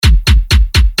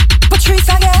Patrice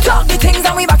again. Talk the things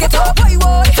and we back it up.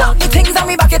 Talk the things and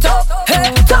we back it up.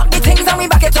 Hey, talk the things and we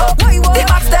back it up. The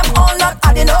max them all not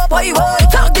adding up.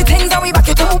 Talk the things and we back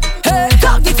it up. Hey,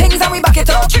 talk the things and we back it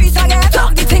up. Patrice again.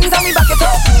 Talk the things and we back it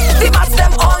up. The max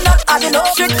them all not adding up.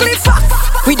 Strictly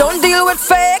facts. We don't deal with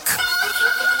fake.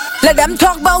 Let them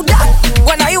talk about that.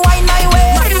 When I wind my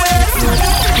way,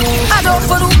 I don't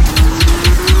follow.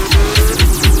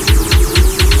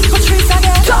 Patrice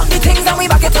again. Talk the things and we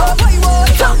back it up.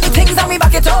 Talk the things and we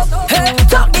back it up. Hey,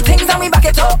 talk the things and we back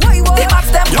it up. They match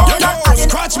them all not adding up.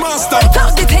 Scratch master.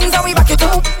 Talk the things and we back it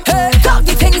up. Hey, talk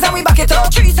the things and we back it up.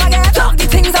 Patrice again. Talk the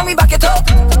things and we back it up.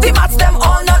 They match them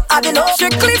all not adding up.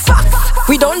 Strictly facts.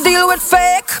 We don't deal with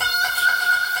fake.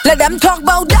 Let them talk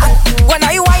about that. When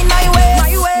I wind my way,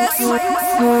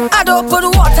 I don't put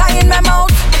water in my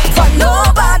mouth for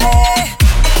nobody.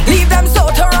 Leave them so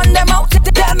to run them out.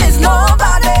 Them is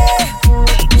nobody.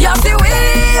 You see we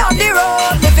on the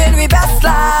road living we best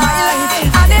life.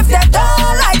 And if they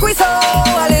don't like we so,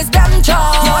 well it's them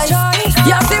choice.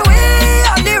 You see we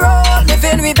on the road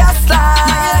living we best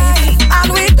life.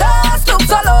 And we don't stoop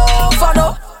so low for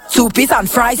no 2 piece and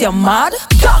fries, you mad?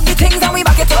 Talk the things and we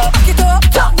back it up.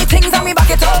 Talk the things and we back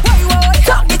it up.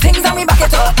 Talk the things and we back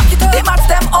it up. They match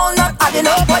them all not adding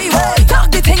up.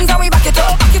 Talk the things and we back it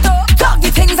up. Talk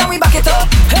the things and we back it up.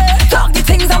 Talk the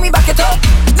things and we back it up.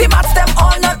 They match them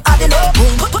all not adding up.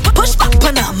 Push back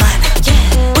on a man,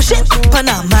 yeah. Push it up on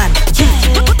a man,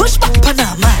 yeah. Push back on a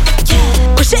man,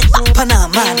 yeah. Push it up on a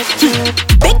man.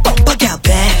 Big bumper girl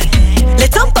bad,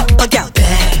 little bumper girl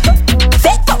bad,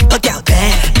 fat bumper girl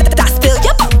bad. That's still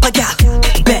your bumper girl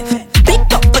bad. Big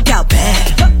bumper girl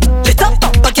bad, little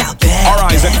bumper girl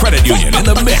bad. RI's a credit union in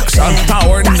the mix on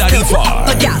Power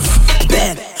 95.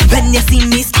 Bad. When you see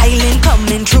me styling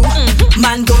coming through,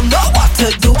 man don't know what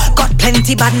to do. Got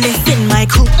plenty badness in my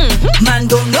crew. Man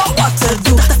don't know what to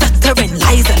do. Stuttering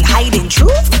lies and hiding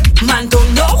truth. Man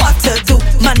don't know what to do.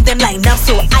 Man them line up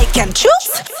so I can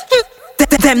choose.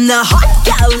 Them the hot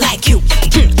girl like you.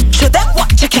 Show them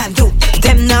what you can do.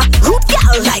 Them the rude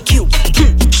girl like you.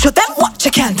 Show them what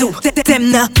you can do.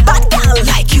 Them the bad girl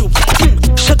like you.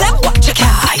 Show them what you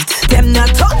can hide. Them the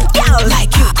tough girl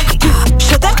like you.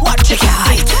 Show them what you can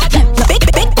hide.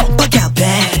 Big bumper girl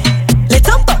bad,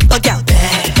 little bumper girl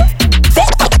bad,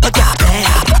 fat bumper girl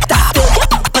bad. That's still your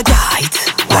bumper guide.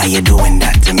 Why you doing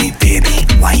that to me, baby?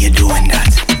 Why you doing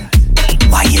that?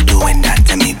 Why you doing that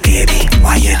to me, baby?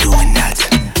 Why you doing that?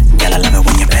 Girl, I love it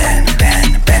when you bend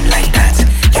like that.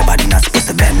 Your body not supposed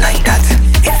to bend like that.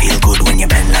 It feel good when you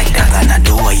bend like that, and I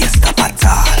do why you stop at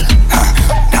all.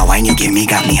 Now wine you give me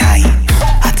got me high.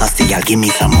 I thirsty, y'all give me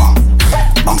some more.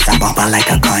 Bounce that bumper like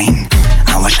a coin.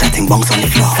 I watch that thing bounce on the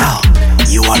floor.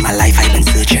 You all my life I've been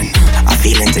searching. I'm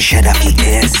feeling to shed a few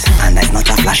tears, and there's not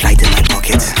a flashlight in my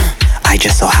pocket. I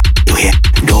just so happy you here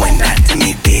doing that to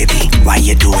me, baby. Why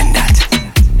you doing that?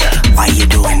 Why you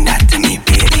doing that to me,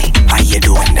 baby? Why you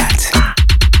doing that?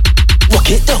 Walk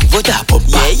it down with that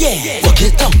bumper. Yeah. Walk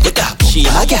it down with that bumper. She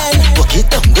again. Walk it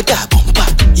down with that bumper.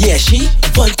 Yeah, she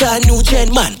want a new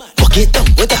gen man. Walk it down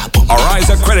with that bumper.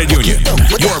 RI's a credit union.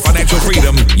 Your financial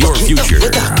freedom, your future.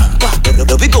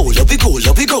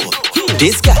 Love we go.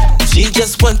 This guy, she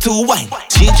just want to wine.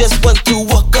 She just want to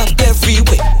walk up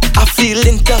everywhere. I feel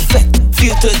perfect.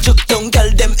 Feel to juke down, girl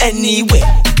them anyway.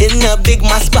 In a big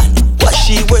mass band. Watch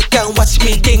she work and watch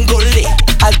me dingo lay.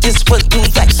 I just want to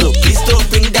flex, so please don't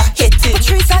bring that hate in.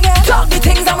 Patrice again. Talk the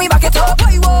things and we back it up.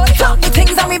 Talk the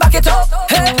things and we back it up.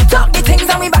 Hey, talk the things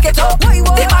and we back it up.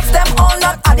 They match them all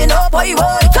not adding up.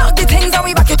 Talk the things and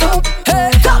we back it up.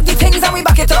 Hey, talk the things and we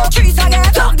back it up. Patrice again.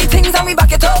 Talk the things and we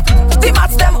back it up. They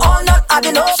match them all not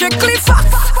adding up. Strictly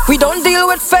facts. We don't deal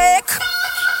with fake.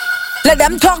 Let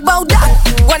them talk about that.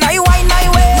 When I wind my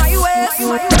way,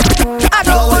 I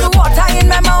don't put water in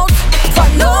my mouth for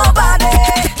nobody.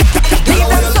 Leave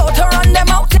them so to run them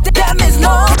out. Them is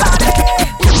nobody.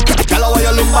 Tell her why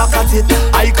you look back at it.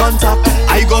 Eye contact.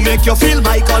 I go make you feel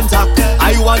my contact.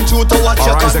 I want you to watch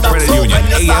your RI's a contact. credit So union,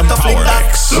 when you start AM to flick Power that,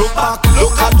 X. look back,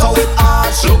 look at how it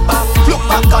arch. Look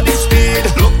back at the speed.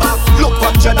 Look back, look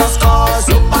what you the scars.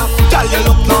 Look back, girl you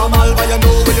look normal, but you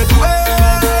know what you're doing.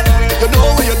 You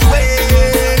know what you're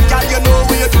doing, girl you know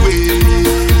what you're doing.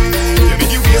 Give me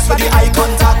the waist for the eye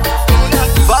contact.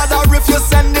 Father, if you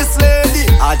send this lady,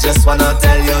 I just wanna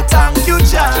tell you thank you,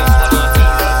 Jah.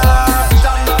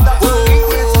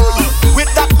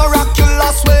 With that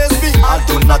miraculous ways, me, I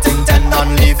do not intend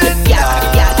on leaving.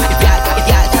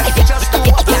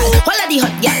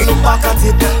 Look back at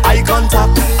it, eye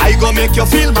contact. I go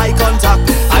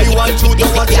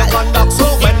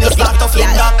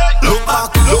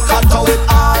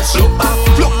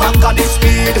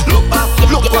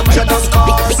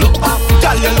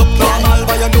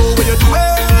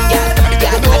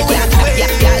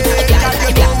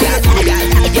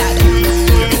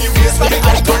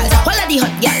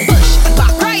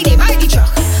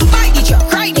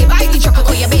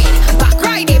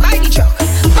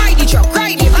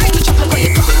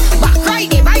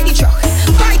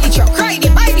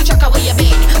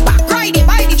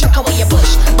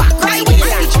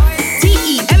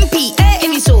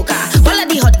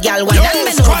gal, wine and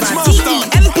bend over.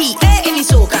 TEMPA in the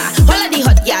soca. All of the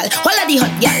hot gal,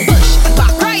 push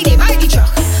back, ride it, buy the truck,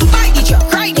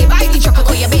 ride it, buy the truck,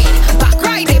 go your bed. Back,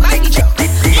 ride it, buy the truck,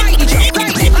 ride it,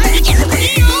 buy the truck.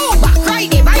 Back,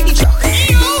 ride it, buy the truck,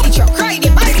 ride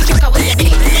it, buy the truck, go your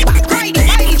bed. Back, ride it,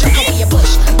 buy the truck, go your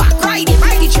push. Back, ride it,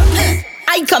 buy the truck.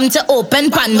 I come to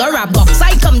open Pandora box.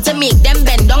 I come to make them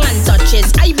bend down and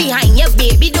touches. I behind you,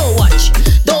 baby, don't watch.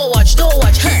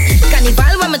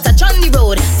 Carnival when me touch on the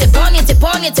road.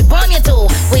 Tip on your toe.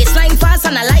 Waistline fast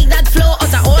and I like that flow.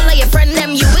 Out of all of your friend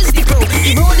them, you is the pro.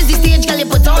 The road is the stage, girl, you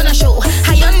put on a show.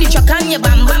 High on the truck and you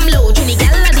bam bam low. Trini gal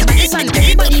at the baddest and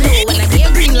everybody know. When I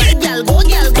get green light, gal go.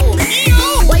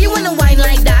 Why you wanna whine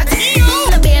like that?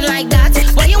 Wanna bend like that?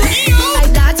 Why you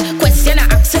like that? Question I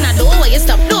ask and I don't. Why you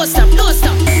stop? Don't stop.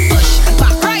 Push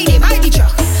back, ride it, buy the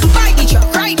truck, ride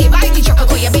it, buy the truck,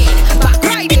 go your bed. Back,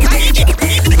 ride it, buy the truck,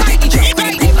 ride the truck,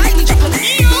 ride it, buy the truck.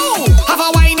 Have a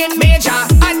wine in major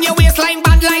and your waistline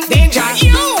bad like danger.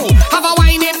 You have a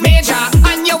wine in major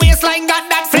and your waistline got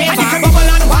that flavor. Bubble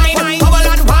and wine.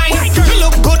 You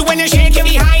look good when you shake your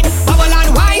behind. Bubble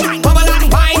and wine.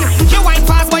 You wine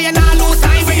fast but you not lose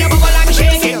time. When you bubble and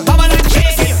shake it.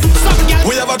 Some girl,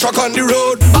 we have a truck on the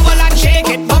road. Bubble and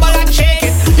shake it.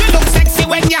 You look sexy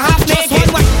when you half naked.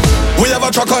 We have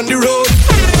a truck on the road.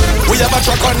 We have a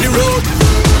truck on the road.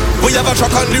 We have a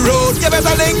truck on the road. You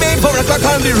better link me for a truck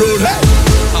on the road. Hey.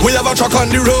 We have a truck on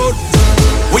the road.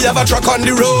 We have a truck on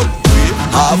the road. We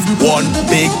have one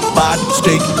big bad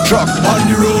stick truck on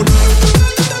the road.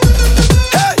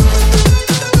 Hey.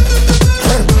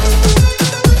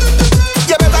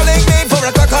 You better link me for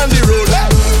a truck on the road. Hey.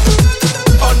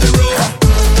 On the road.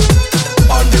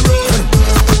 On the road.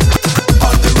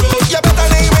 On the road. You better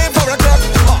link me for a truck.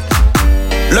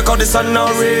 Look how the sun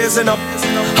now raising up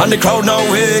and the crowd now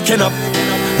waking up.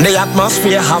 The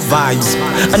atmosphere have vibes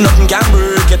and nothing can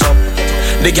break it up.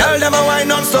 The girl them a wine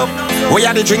non-stop. We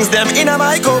are the drinks them in a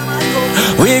my cup.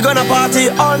 We gonna party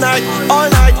all night.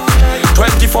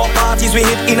 24 parties we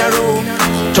hit in a row.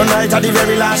 Tonight at the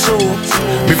very last show.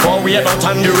 Before we head out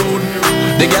on the road,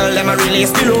 the girl them a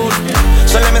release the load.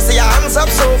 So let me see your hands up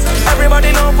so.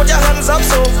 Everybody know, put your hands up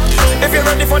so. If you're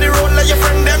ready for the road, let your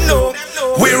friend them know.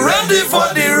 We're ready for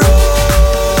the road.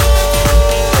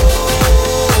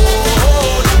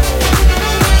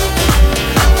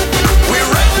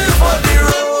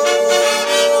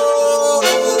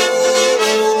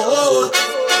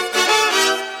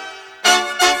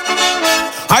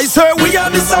 I swear we are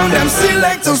the sound them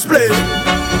selectors play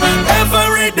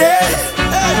every day,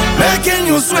 making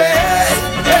you sway.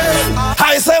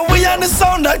 I say we are the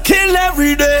sound that kill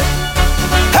every day,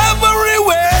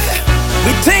 everywhere.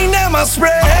 We think them a spray.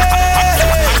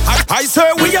 I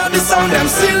swear we are the sound them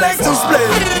selectors play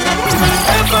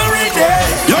every day,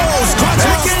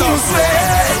 making you sway.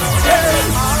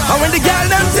 And when the girl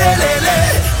them tell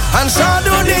and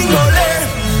shadow dingole,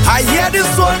 I hear this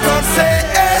one God say,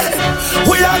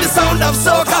 we are the sound of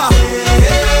soca.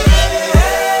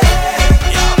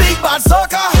 Big bad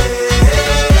soca.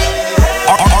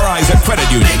 Our eyes at Credit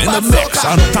Union in the mix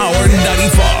on Power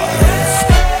 95.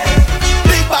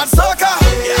 Big bad soca.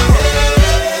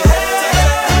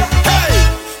 Hey,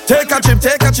 take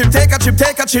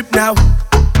a chip now.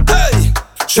 Hey,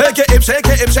 shake your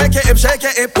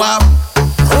hip, wow.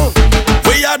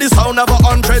 We are the sound of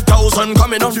 100,000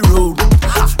 coming off the road.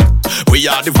 We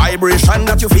are the vibration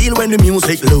that you feel when the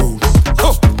music loads.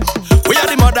 We are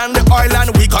the mud and the oil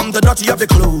and we come the dirty of the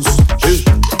clothes.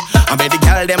 I made the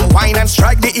girl them wine and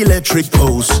strike the electric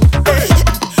pose. Hey.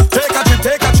 Take a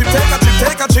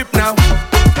chip now.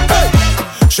 Hey.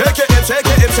 Shake your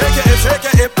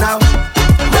hip now.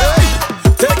 Hey.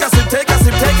 Take a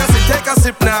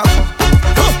sip now.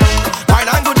 Wine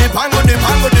and go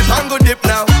dip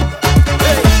now.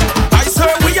 Hey. I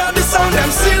swear we are the sound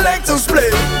them selectors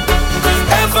play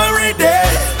every day,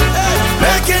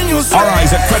 making you sway. Our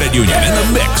eyes at Credit Union in the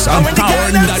mix on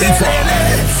Power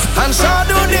 95. And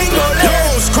shadow dingole.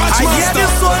 I hear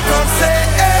this one God say,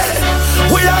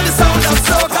 we are the sound of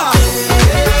soca.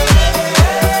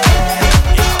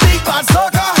 Big bad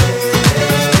soca.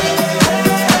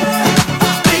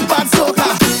 Big bad soca.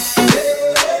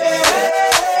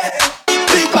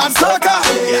 Big bad soca.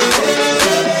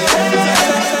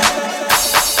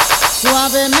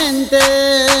 Suavemente,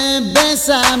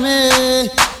 bésame,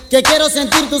 que quiero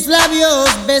sentir tus labios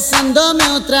besándome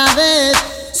otra vez.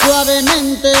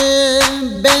 Suavemente,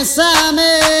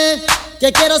 bésame,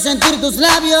 que quiero sentir tus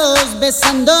labios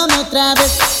besándome otra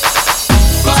vez.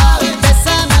 Suave,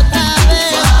 bésame otra vez.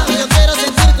 Suave, yo quiero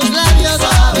sentir tus labios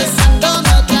besándome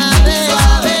otra vez.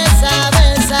 Suave, besa,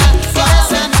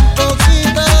 bésame un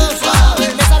poquito. Suave,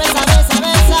 besa, besa, besa,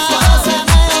 besa.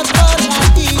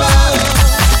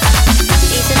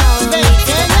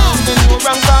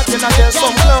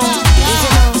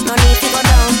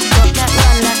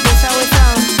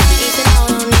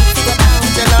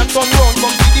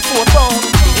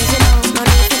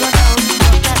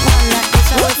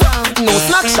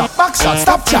 shot,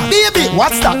 stop chat. Baby,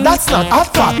 what's that? That's not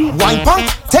hot pot. Wine punk,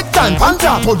 take time,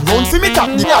 panta. Put round for me top,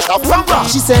 the ass up from rock.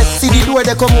 She said, see the door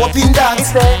they come up in that.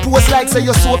 Post like say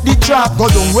you soap the drop. Go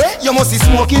down way, you must be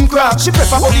smoking crap. She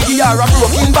prefer how the gear a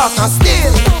broken back and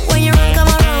still. When you run, come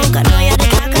around, I know you're the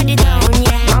talk of the town,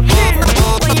 yeah.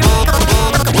 When you run, come around,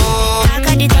 talk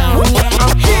of the town,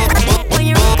 yeah. When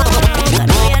you run, come around, I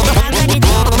know you're the talk of the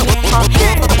town,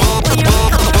 yeah. When you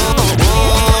run, come around,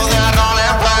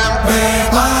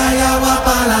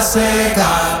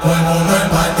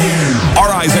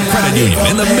 RI's at Credit Union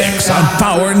in the mix on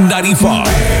Power 95.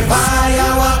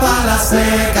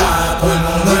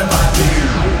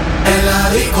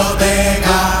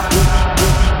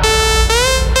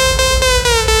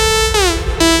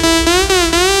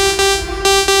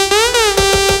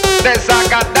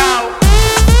 Desacatado.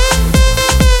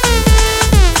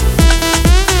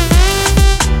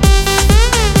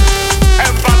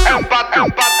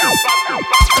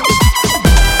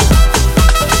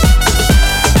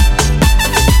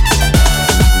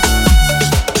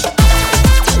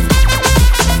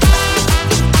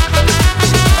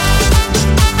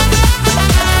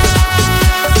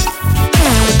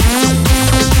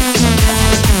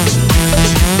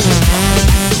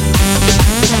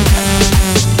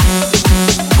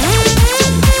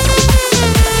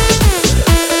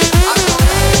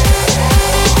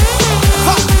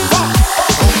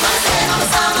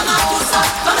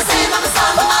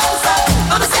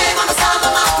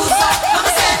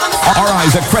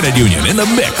 RI's at Credit Union in the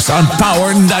mix on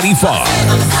Power 95.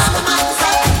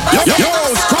 Yo,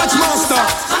 Scratch Master.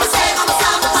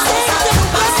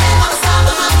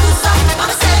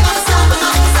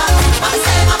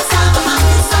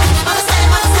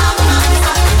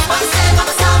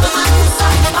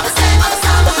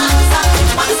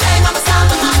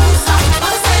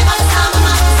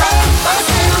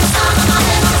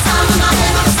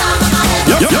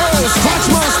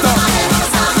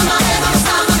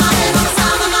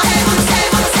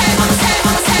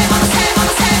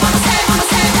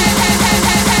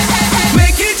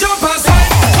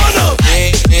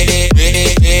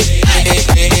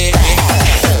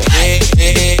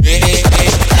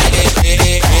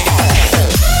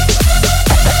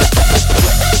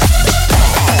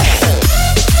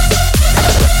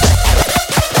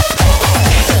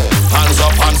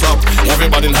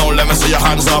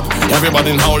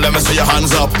 Everybody now, let me see your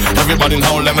hands up. Everybody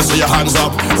now, let me see your hands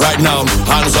up. Right now,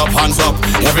 hands up, hands up.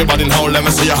 Everybody now, let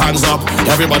me see your hands up.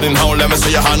 Everybody now, let me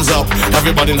see your hands up.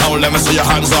 Everybody now, let me see your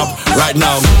hands up. Right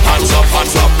now, hands up,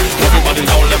 hands up. Everybody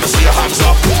now, let me see your hands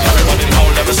up. Everybody now,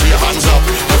 let me see your hands up.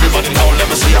 Everybody now, let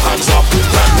me see your hands up.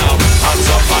 Right now, hands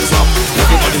up, hands up.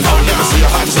 Everybody now, let me see your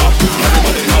hands up.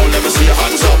 Everybody now, let me see your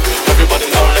hands up. Everybody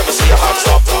now, let me see your hands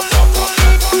up.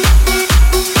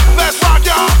 Let's rock,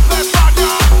 y'all. Let's rock,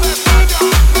 y'all.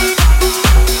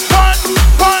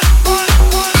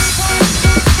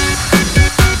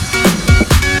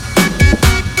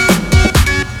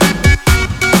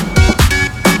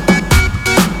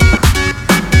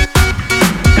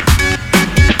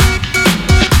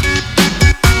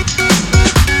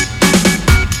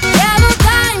 yeah, we're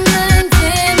diamond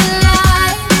in the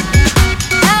light,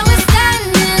 and we're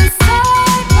standing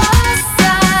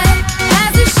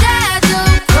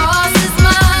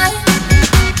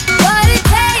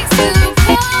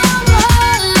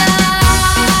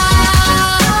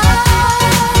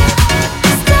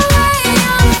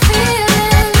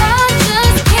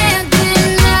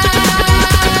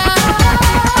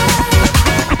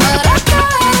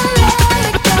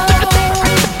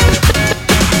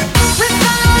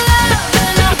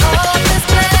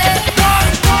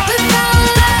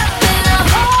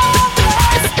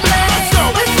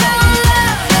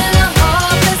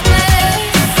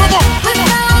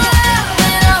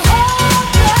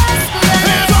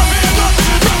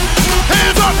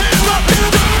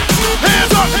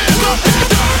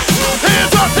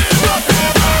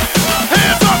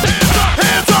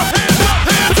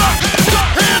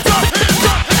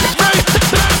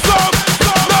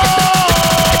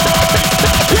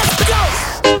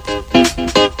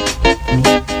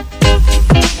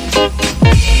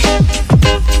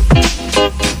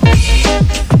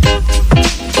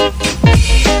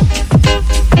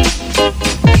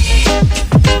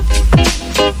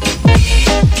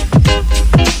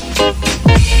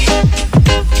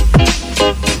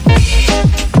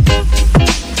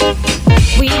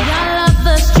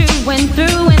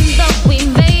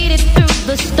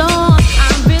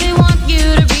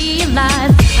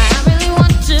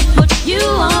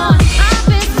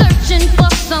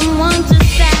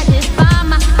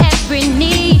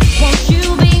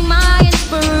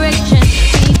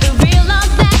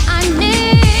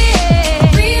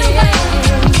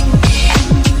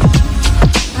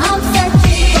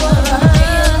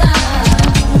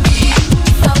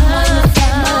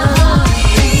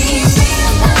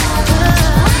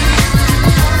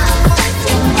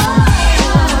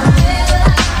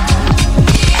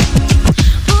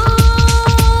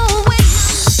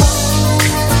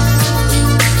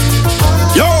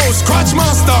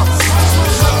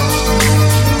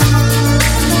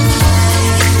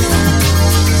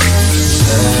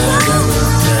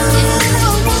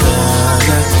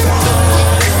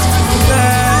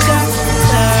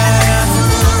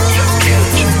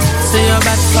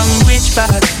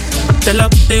Tell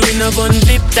up the we no gun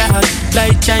dip that.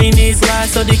 Like Chinese war,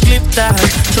 so the clip that.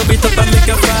 Chop it up and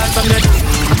make a fall from the.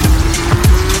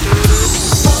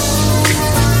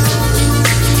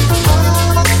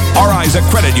 RI's a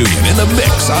credit union in the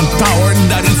mix on Power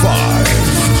 95.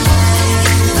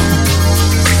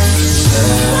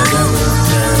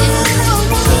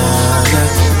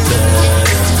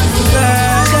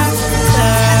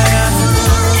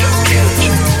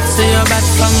 Say you're back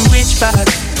from which part?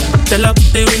 Tell up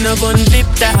the we no gun dip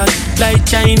that. Like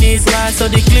Chinese war, so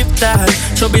the clip that.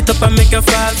 Chop it up and make a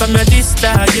fall from your disc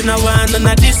tag. You know one on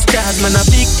a discharge, man a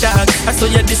big tag. I saw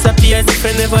you disappear as if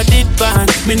I never did ban.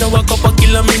 Me know a couple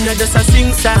kilometers just a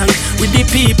sing song. With the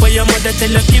people your mother tell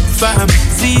you keep farm.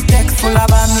 Z-Tech full of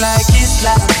band like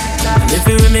Islam. And if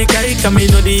you make a come, me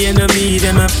know the enemy,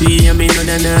 them a free. And me know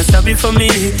they're not sorry for me.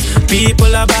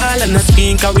 People are ball and a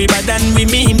skin, cause we bad and we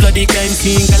mean. Bloody crime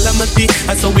king, calamity.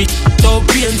 I saw we talk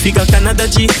and figure Canada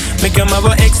G. Make them have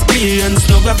a experience,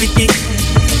 no gravity.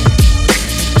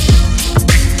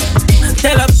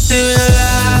 Tell up to the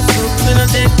laugh, we no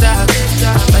take that.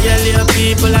 Violate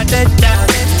people are dead that.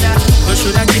 But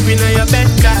should I keep in your bed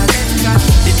card?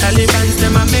 The Taliban's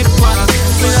them a make war.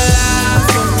 We no laugh,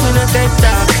 we no take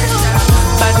that.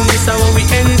 Badness how we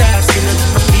end us.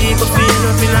 People feel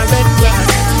up in a red grass.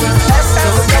 So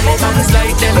Taliban's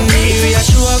like them need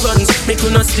reassure guns. Me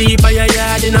could not sleep by your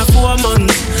yard in a 4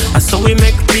 months. So we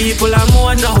make people a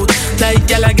more now. Like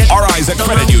y'all get RI's a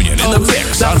credit union in the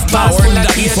mix on Power 95.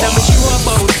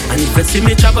 And if you see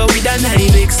me travel with an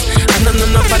Hilux, and I'm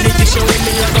not a politician with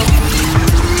me go.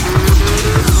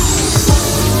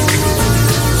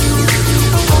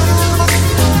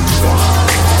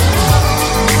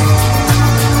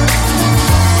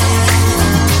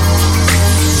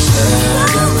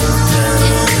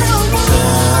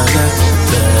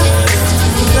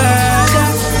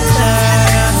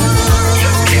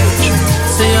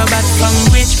 Say you're back from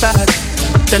which part?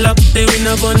 Tell up the we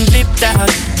no gun dip that.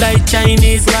 Like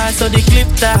Chinese war, so the clip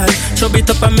that. Chop it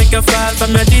up and make a fall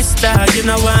from your disc tag. You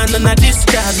know one on a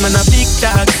discharge, man a big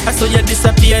tag. I saw you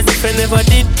disappear as if I never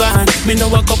did ban. Me know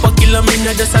a couple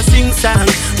kilometers just a sing song.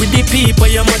 With the people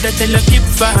your mother tell you keep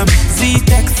farm.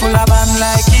 Z-Tech full of band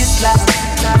like Islam.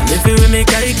 And if you make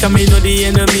a come, me know the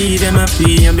enemy, them a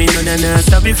free. And me know they're not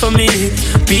sorry for me.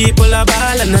 People are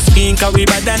ball and a skin, cause we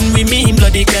bad and we mean.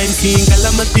 Bloody crime king,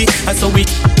 calamity. I saw we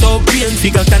talk and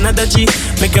figure Canada G.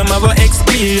 Make them have a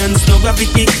experience, no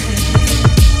gravity.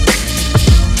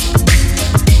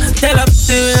 Tell up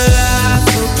to the laugh,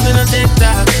 we no take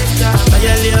that.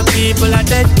 Violate people are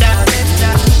dead that.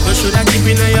 But should I keep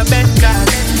in your bed card?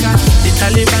 The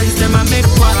Taliban's them a make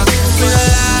war. We no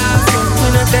laugh, we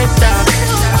no take that.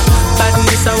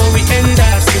 Badness how we end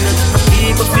us.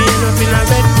 People feel up in a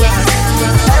red grass.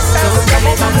 So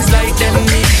Taliban's like them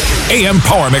need. AM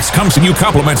Power Mix comes to you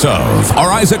compliments of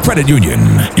RI's a credit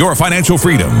union. Your financial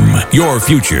freedom, your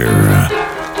future.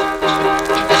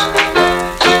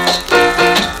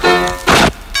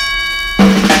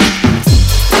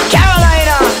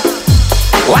 Carolina,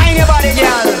 wine your body,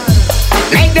 girl.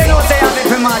 Make them know say I'm it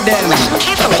from my den. Oh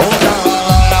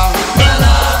Carolina,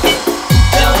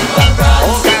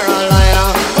 oh Carolina,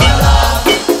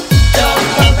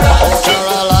 oh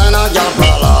Carolina, girl,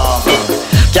 brother.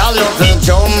 Girl, you can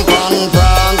jump and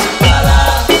prance.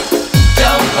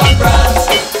 Jump and prance.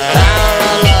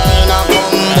 Carolina,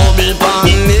 come boogie pon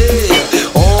me.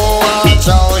 Oh, watch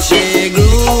how she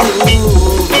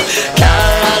groove.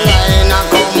 Carolina,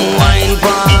 come wine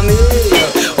pon me.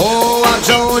 Oh, watch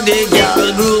how the girl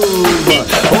groove.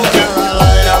 Oh,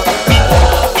 Carolina,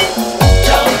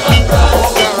 jump and prance. Oh,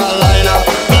 Carolina,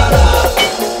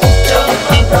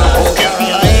 jump and prance. Oh,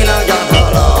 Carolina, girl,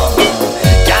 brother.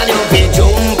 Girl, you be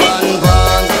jump and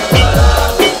prance.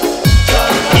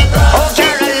 Oh,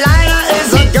 Carolina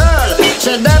is a girl.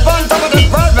 She dead on top of the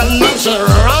world and now she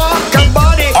rock her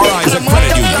body. RI's a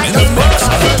credit union in the mix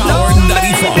on Power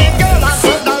 95. Girl, I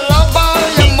said I love how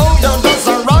you move. You just a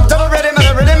rock to the rhythm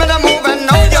and the move. And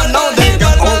now you know the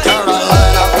girl. Oh,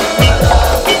 Carolina.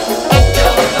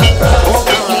 Oh,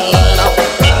 Carolina.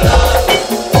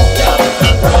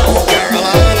 Oh,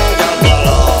 Carolina, girl,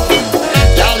 brother.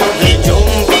 Girl, you be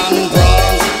jump and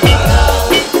prance.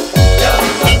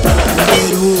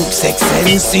 Bed hook, sex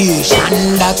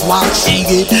sensation, that's what she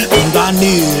get.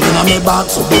 Fingernail in my back,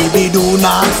 so baby do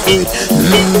not fret.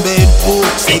 Bed hook,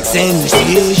 sex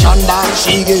sensation, that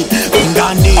she get.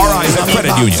 Fingernail RI's a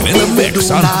credit union in the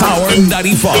mix on Power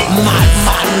 95. Man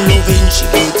loving, she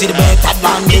get it better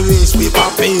than the rest. We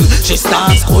papel, she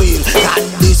starts squeal. Got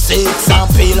the sex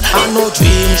appeal, I no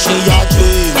dream, she a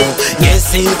dream.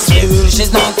 Yes, it's real,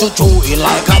 she's not to throw it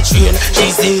like a train.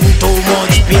 She's in too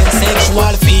much pain,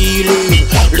 sexual feeling.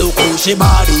 she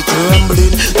body trembling,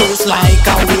 just like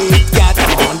a weight cat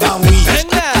on the wheel.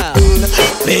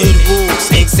 Bedbooks,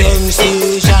 sex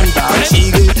sensation, dark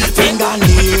she get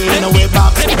fingernail in a way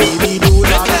back, so baby do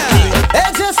that.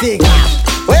 Hey Jessica,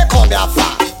 where come your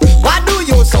far? What do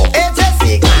you so? Hey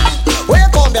Jessica, where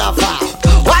come your far?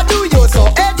 What do you so?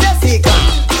 Hey Jessica,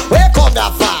 where come your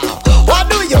far? What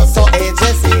do you so? Hey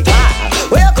Jessica,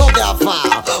 where come your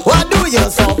far? What do you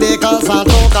so? Because I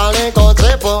took a little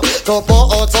trip to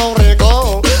Puerto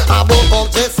Rico. I booked up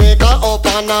Jessica up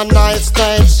on a nice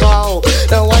stage show.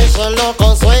 The way she look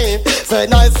sweet, say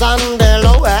nice and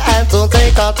below. I had to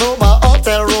take her to my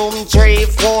hotel room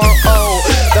 340.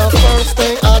 The first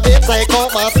thing I did, take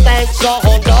out my stage show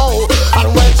dough.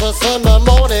 And when she see me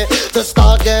money, to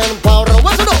start getting powder.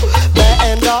 What you do? They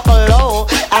end up low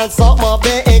and suck my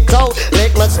big toe.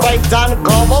 Lick me straight and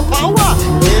cover power.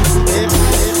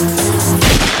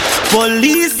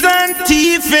 Police and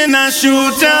thief in a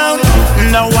shootout.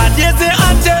 Nowadays they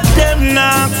tell them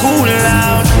not cool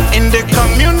out. In the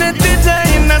community the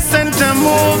innocent to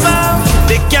move out.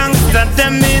 The gangster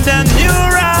them need a new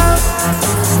route.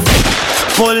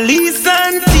 Police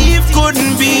and thief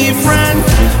couldn't be friends,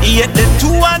 yet the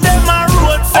two of them are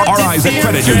road set. Our Eyes at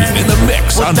Credit Union in the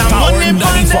mix on Power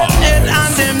 95.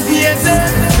 And them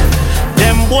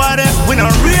them boy we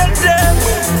not real them.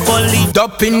 Police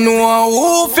up in no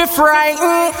who fi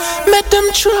frighten, make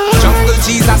them try. Jungle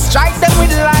Jesus strike them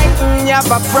with lightning. You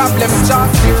have a problem,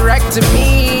 talk direct to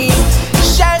me.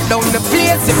 Shell down the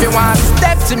place if you want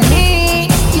step to me.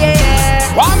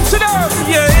 Yeah, one to them.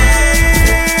 Yeah.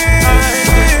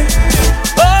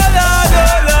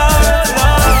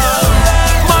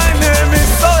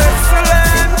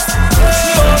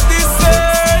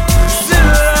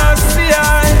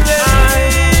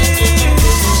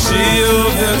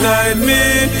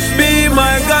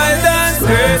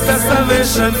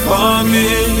 Salvation for me.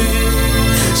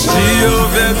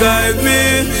 Jehovah guide me,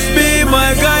 be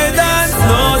my guidance.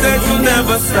 No, they could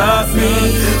never stop me.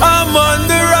 I'm on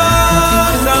the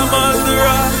rock, I'm on the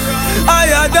rock.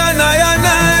 Higher than higher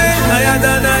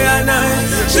than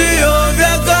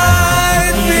Jehovah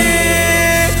guide me.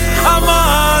 I'm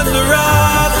on the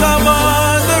rock, I'm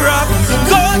on the rock.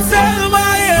 Go tell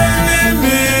my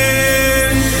enemy,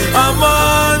 I'm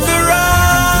on the rock.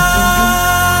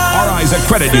 At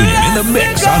Credit Union in the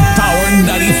mix on Power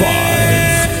 95.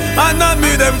 And not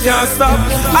me them can't stop.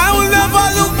 I will never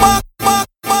look back.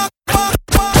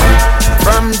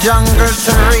 From jungle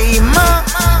to Rima,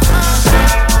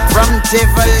 from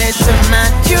Tivoli to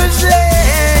Matthews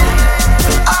Lane.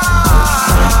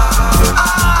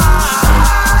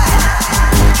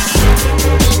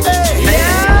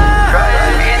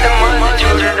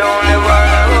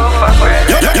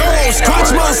 Yo,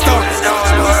 Scratch Master.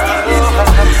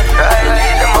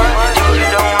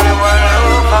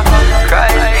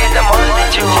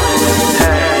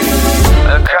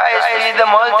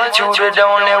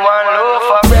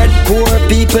 Red poor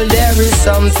people, there is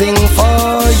something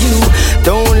for you.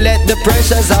 Don't let the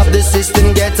pressures of the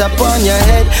system get upon your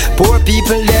head. Poor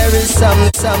people, there is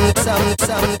some.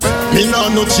 Me nah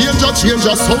no change,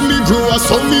 some me grow,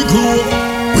 some me grow.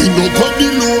 We no come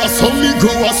below, some me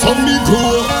grow.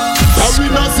 Carry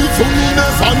as if you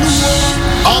never know.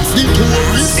 Ask the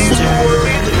tourists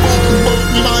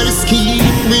about my scheme.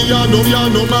 We are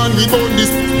no man, we got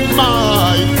this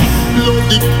fight. Love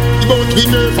the but we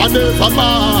never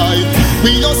buy.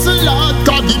 We hustle hard,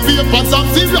 got the papers of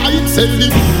the right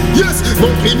selling. Yes,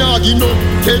 but we not give no,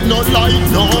 take no light,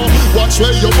 no. Watch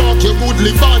where you walk, your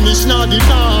goodly vanish, not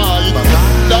deny.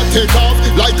 That take off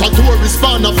like a tourist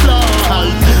on a fly.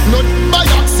 Not by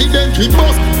accident, we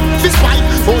must fist fight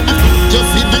for the just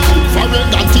see the infrared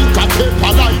and think I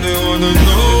paper light. They wanna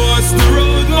know what's the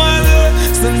road, mother.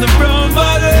 Send the brown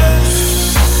body.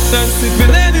 That's it,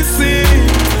 been anything.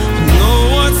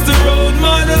 Know what's the road,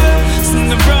 mother.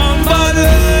 Send the brown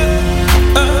body.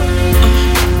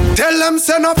 Tell them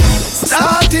send up,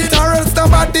 start it or else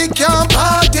nobody can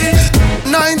party.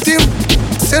 90,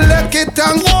 select it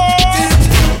and walk it.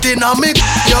 Dynamic,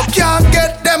 you can't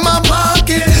get them a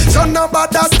market. So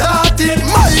nobody start it,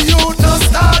 my youth no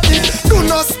start it. Do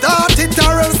not start it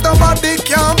or else nobody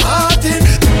can party.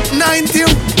 90,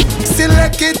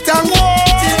 select it and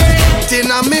walk it.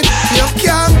 Dynamic, you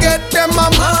can't get them a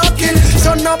market.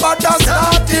 So nobody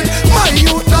start it, my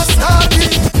youth no start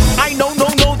it. I know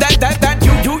that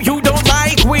you don't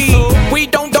like we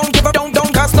don't give a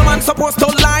don't cause no man supposed to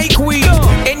like we.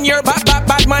 In your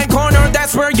bad mind corner,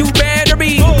 that's where you better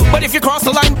be. But if you cross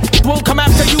the line, we'll come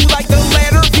after you like the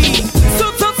letter B.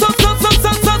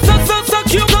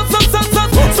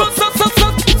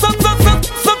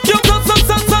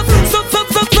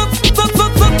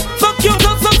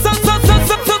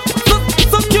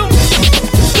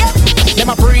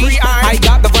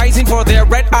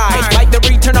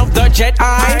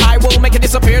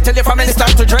 you from minister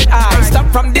to dread eye. Stop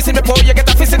from dissing before you get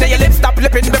a fist in your lips. Stop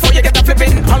lipping before you get a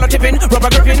flipping. Hollow tipping, rubber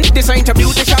gripping. This ain't a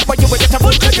beauty shop, but you will get a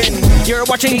foot clipping. You're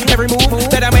watching every move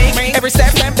that I make, every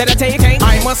step that I take.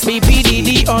 I must be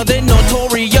PDD or the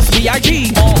notorious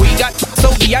B.I.G. We got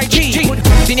so B.I.G.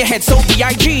 Put in your head so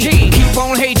B.I.G. Keep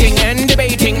on hating and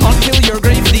debating until your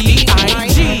grave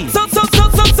D.I.G. So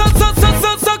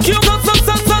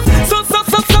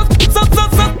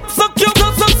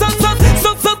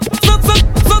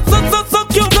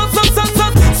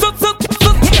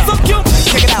cute. So cute.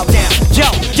 Check it out now.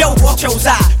 Yo, walk your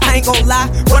eye. I ain't gon' lie,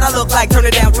 what I look like, turn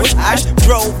it down, twitch eyes.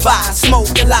 Drove by,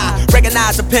 smoke a lie,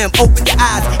 recognize a pimp, open your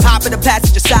eyes, hop in the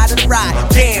passenger side of the ride.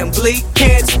 Damn, bleak,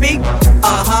 can't speak.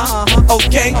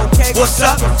 Okay, what's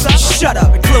up? Shut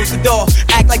up and close the door.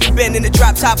 Act like you've been in the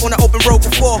drop top on an open road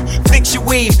before. Fix your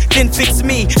weave, then fix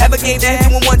me. Ever gave that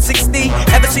to a 160?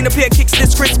 Ever seen a pair of kicks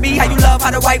this crispy? How you love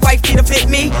how the white wife feet fit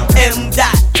me? M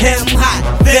dot, him hot,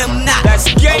 them not.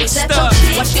 That's gangsta.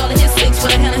 Why she all in his six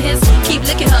with a hand on his? Keep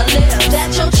licking her lips.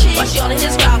 That your chick. Why she all in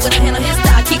his ride with a hand on his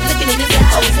thigh? Keep licking in his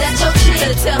ass. Oh, is that your chick?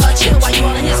 Better tell her chill. Why you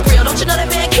all in his grill? Don't you know that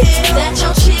man kill? That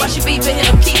your chick. Why she beeping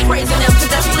him? Keep praising him,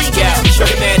 cause that's leaking. Yeah, sure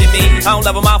be mad at me. I don't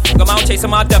love him, I fuck him. I don't chase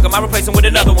him, I duck him. I replace him with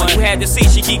another one. You had to see,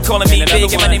 she keep calling me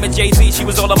big. And my name is Jay-Z, she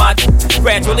was all of my.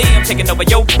 Gradually, I'm taking over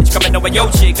your bitch, coming over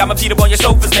your chick. I'ma beat up on your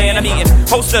sofas, man. I'm eating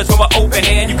posters from an open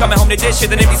hand. You coming home to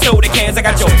dishes and empty soda cans. I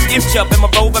got your imp up in my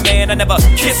rover, man. I never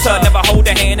kiss her, never hold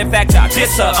her hand. In fact, I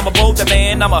diss her. I'm a bolder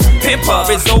man, I'm a pimper.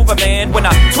 It's over, man. When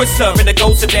I twist her in the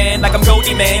ghost sedan, like I'm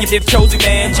Goldie, man. You did chosen,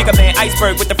 man. Chica man,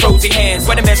 iceberg with the frozen hands.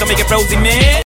 Weatherman don't make it frozen, man.